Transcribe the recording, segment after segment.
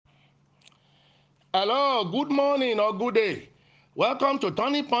Hello, good morning or good day. Welcome to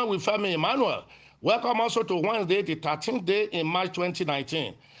Turning Point with Femi Emmanuel. Welcome also to Wednesday, the 13th day in March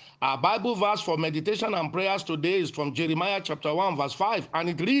 2019. Our Bible verse for meditation and prayers today is from Jeremiah chapter 1, verse 5, and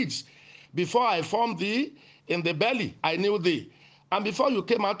it reads, Before I formed thee in the belly, I knew thee. And before you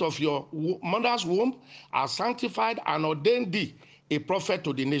came out of your mother's womb, I sanctified and ordained thee a prophet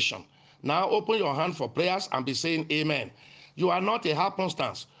to the nation. Now open your hand for prayers and be saying amen. You are not a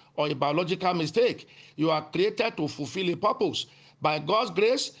happenstance or a biological mistake. You are created to fulfill a purpose. By God's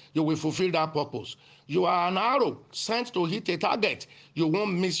grace, you will fulfill that purpose. You are an arrow sent to hit a target. You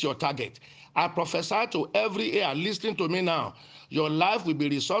won't miss your target. I prophesy to every ear listening to me now. Your life will be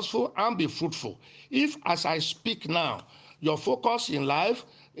resourceful and be fruitful. If, as I speak now, your focus in life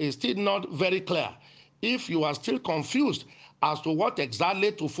is still not very clear, if you are still confused as to what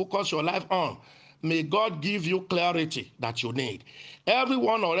exactly to focus your life on, may God give you clarity that you need.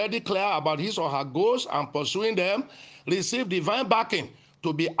 Everyone already clear about his or her goals and pursuing them, receive divine backing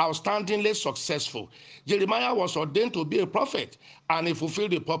to be outstandingly successful. Jeremiah was ordained to be a prophet and he fulfilled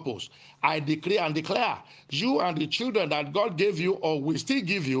the purpose. I decree and declare, you and the children that God gave you or will still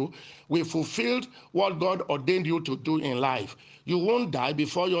give you will fulfill what God ordained you to do in life. You won't die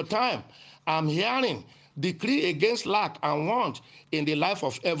before your time. I'm hearing decree against lack and want in the life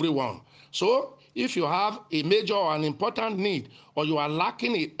of everyone. So if you have a major or an important need, or you are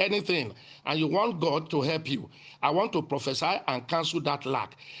lacking in anything and you want God to help you, I want to prophesy and cancel that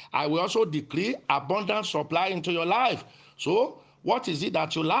lack. I will also decree abundant supply into your life. So what is it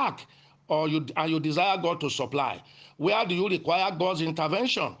that you lack or you desire God to supply? Where do you require God's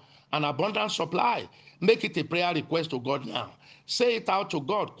intervention and abundant supply? Make it a prayer request to God now. Say it out to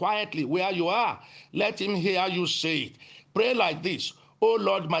God quietly where you are. Let him hear you say it. Pray like this. Oh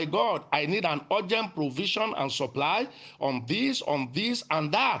Lord my God, I need an urgent provision and supply on this,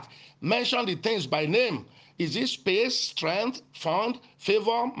 and that. Mention the things by name. Is it space, strength, fund,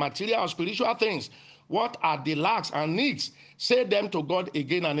 favor, material, or spiritual things? What are the lacks and needs? Say them to God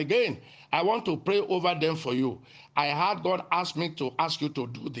again and again. I want to pray over them for you. I heard God ask me to ask you to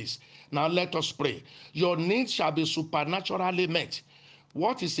do this. Now let us pray. Your needs shall be supernaturally met.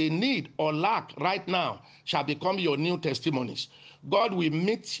 What is a need or lack right now shall become your new testimonies. God will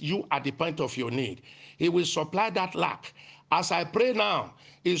meet you at the point of your need. He will supply that lack. As I pray now,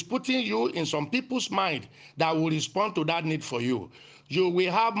 He's putting you in some people's mind that will respond to that need for you. You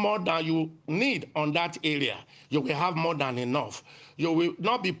will have more than you need on that area. You will have more than enough. You will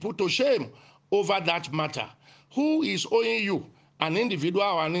not be put to shame over that matter. Who is owing you? An individual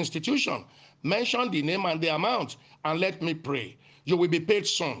or an institution? Mention the name and the amount, and let me pray. You will be paid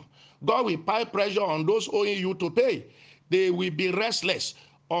soon. God will apply pressure on those owing you to pay. They will be restless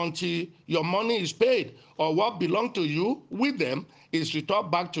until your money is paid or what belongs to you with them is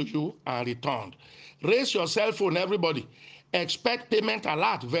returned back to you and returned. Raise your cell phone, everybody. Expect payment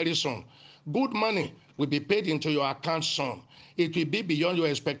alert very soon. Good money will be paid into your account soon. It will be beyond your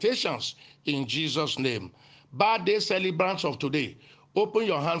expectations in Jesus' name. Birthday celebrants of today, open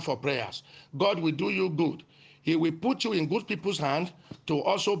your hand for prayers. God will do you good. He will put you in good people's hands to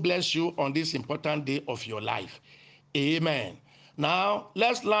also bless you on this important day of your life. Amen. Now,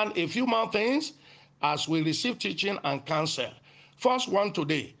 let's learn a few more things as we receive teaching and counsel. First one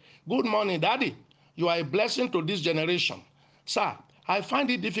today. Good morning, Daddy. You are a blessing to this generation. Sir, I find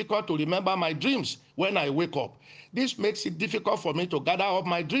it difficult to remember my dreams when I wake up. This makes it difficult for me to gather up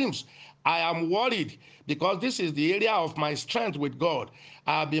my dreams. I am worried because this is the area of my strength with God.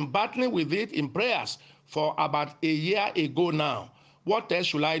 I have been battling with it in prayers for about a year ago now. What else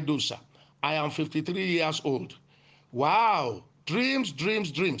should I do, sir? I am 53 years old. Wow, dreams, dreams,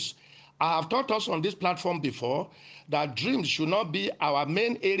 dreams. I have taught us on this platform before that dreams should not be our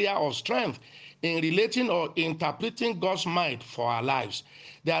main area of strength in relating or interpreting God's mind for our lives.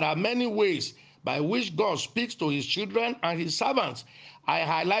 There are many ways by which God speaks to his children and his servants. I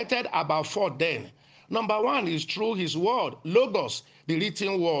highlighted about 4 then. Number 1 is through his word, Logos, the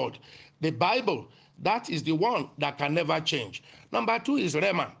written word. The Bible, that is the one that can never change. Number 2 is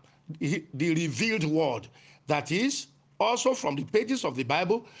Rhema, the revealed word. That is also from the pages of the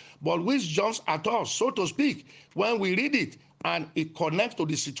Bible, but which jumps at us, so to speak, when we read it and it connects to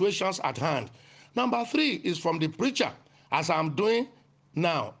the situations at hand. Number 3 is from the preacher, as I'm doing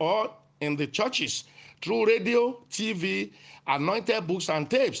now, or in the churches, through radio, TV, anointed books and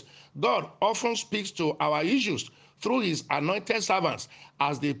tapes. God often speaks to our issues through his anointed servants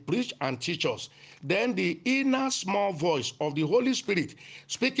as they preach and teach us. Then the inner small voice of the Holy Spirit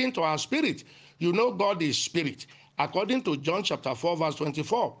speaking to our spirit. You know God is spirit. according to John chapter 4, verse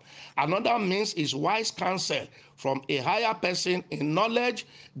 24. Another means is wise counsel from a higher person in knowledge,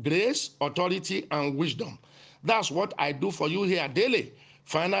 grace, authority, and wisdom. That's what I do for you here daily.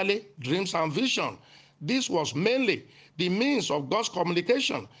 Finally, dreams and vision. This was mainly the means of God's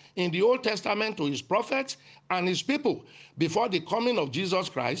communication in the Old Testament to his prophets and his people before the coming of Jesus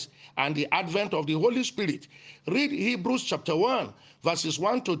Christ and the advent of the Holy Spirit. Read Hebrews chapter 1, verses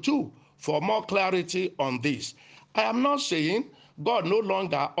 1 to 2 for more clarity on this. I am not saying God no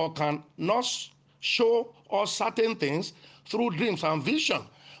longer or can not show us certain things through dreams and vision,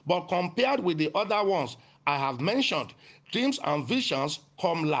 but compared with the other ones I have mentioned, dreams and visions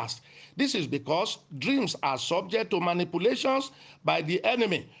come last. This is because dreams are subject to manipulations by the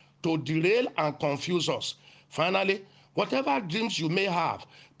enemy to derail and confuse us. Finally, whatever dreams you may have,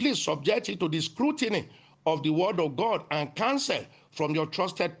 please subject it to the scrutiny of the word of God and counsel from your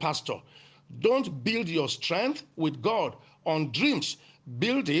trusted pastor. Don't build your strength with God on dreams.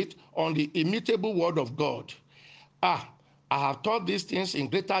 Build it on the immutable word of God. I have taught these things in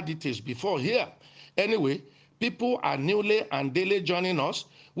greater details before here. Anyway, people are newly and daily joining us,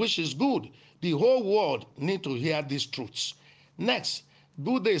 which is good. The whole world need to hear these truths. Next,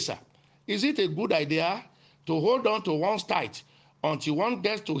 good day, sir. Is it a good idea to hold on to one's tithe until one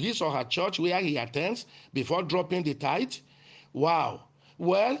gets to his or her church where he attends before dropping the tithe? Wow.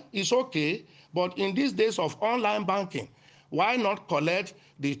 Well, it's okay, but in these days of online banking, why not collect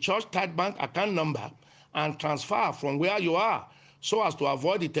the church tithe bank account number and transfer from where you are so as to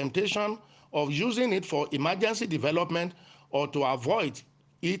avoid the temptation of using it for emergency development or to avoid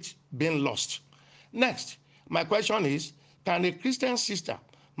it being lost? Next, my question is, can a Christian sister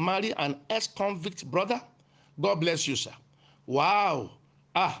marry an ex-convict brother? God bless you, sir. Wow.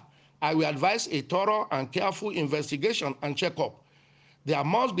 I will advise a thorough and careful investigation and checkup. There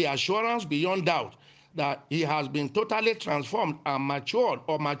must be assurance beyond doubt that he has been totally transformed and matured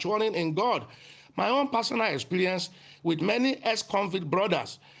or maturing in God. My own personal experience with many ex-convict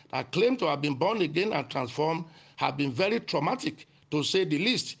brothers that claim to have been born again and transformed have been very traumatic, to say the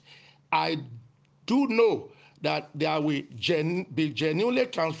least. I do know that there will be genuinely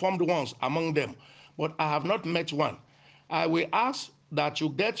transformed ones among them, but I have not met one. I will ask that you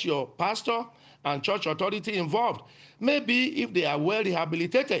get your pastor and church authority involved. Maybe if they are well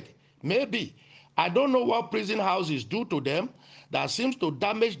rehabilitated, maybe. I don't know what prison houses do to them that seems to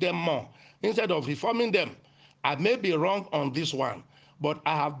damage them more instead of reforming them. I may be wrong on this one, but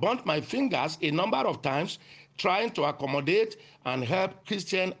I have burnt my fingers a number of times trying to accommodate and help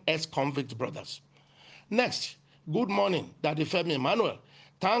Christian ex-convict brothers. Next, good morning, Daddy Femi Emmanuel.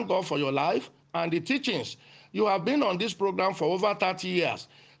 Thank God for your life and the teachings. You have been on this program for over 30 years.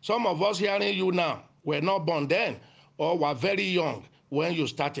 Some of us hearing you now were not born then or were very young when you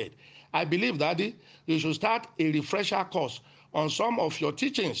started. I believe, Daddy, you should start a refresher course on some of your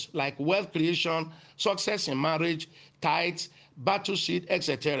teachings like wealth creation, success in marriage, tithes, battle seed,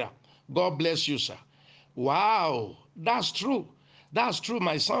 etc. God bless you, sir. Wow, that's true. That's true,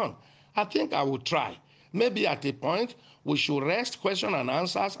 my son. I think I will try. Maybe at a point, we should rest question and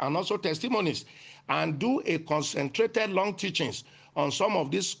answers and also testimonies and do a concentrated long teachings on some of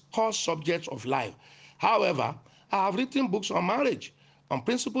these core subjects of life. However, I have written books on marriage, on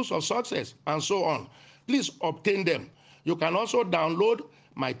principles of success, and so on. Please obtain them. You can also download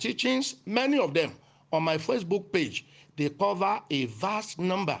my teachings, many of them, on my Facebook page. They cover a vast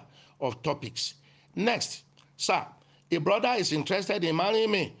number of topics. Next, sir, a brother is interested in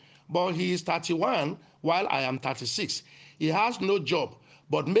marrying me, but he is 31 while I am 36. He has no job,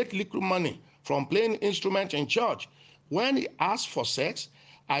 but make little money from playing instruments in church. When he asked for sex,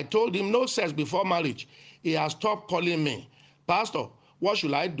 I told him no sex before marriage. He has stopped calling me. Pastor, what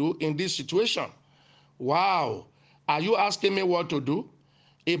should I do in this situation? Wow. Are you asking me what to do?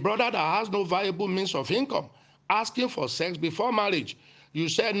 A brother that has no viable means of income, asking for sex before marriage. You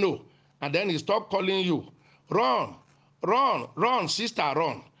said no, and then he stopped calling you. Run, run, run, sister,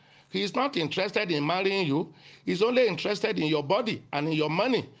 run. He is not interested in marrying you. He's only interested in your body and in your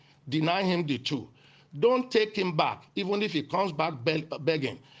money. Deny him the two. Don't take him back, even if he comes back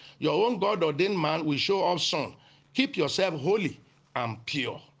begging. Your own God-ordained man will show up soon. Keep yourself holy and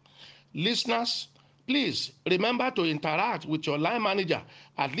pure. Listeners, please remember to interact with your line manager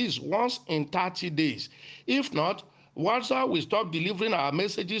at least once in 30 days. If not, WhatsApp will stop delivering our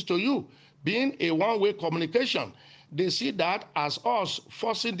messages to you, being a one-way communication. They see that as us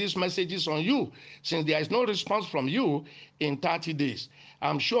forcing these messages on you, since there is no response from you in 30 days.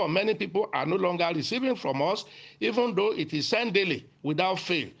 I'm sure many people are no longer receiving from us, even though it is sent daily without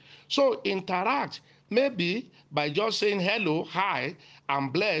fail. So interact, maybe by just saying hello, hi, I'm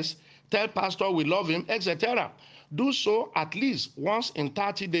blessed, tell pastor we love him, etc. Do so at least once in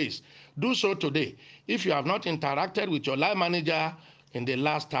 30 days. Do so today if you have not interacted with your life manager in the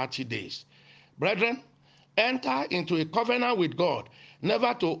last 30 days. Brethren, enter into a covenant with God,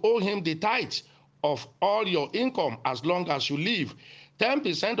 never to owe him the tithes of all your income as long as you live.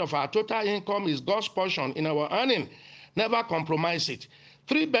 10% of our total income is God's portion in our earning. Never compromise it.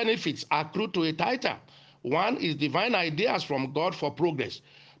 3 benefits accrue to a tither. 1 is divine ideas from God for progress.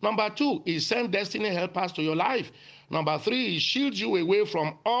 Number 2 is send destiny helpers to your life. Number 3 is shield you away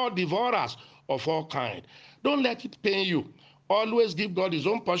from all devourers of all kind. Don't let it pain you. Always give God his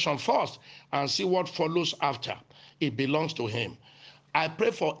own portion first and see what follows after. It belongs to him. I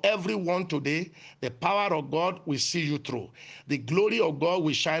pray for everyone today. The power of God will see you through. The glory of God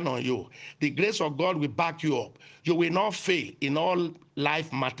will shine on you. The grace of God will back you up. You will not fail in all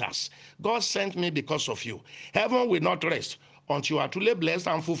life matters. God sent me because of you. Heaven will not rest until you are truly blessed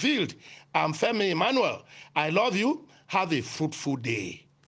and fulfilled. I'm Femi Emmanuel. I love you. Have a fruitful day.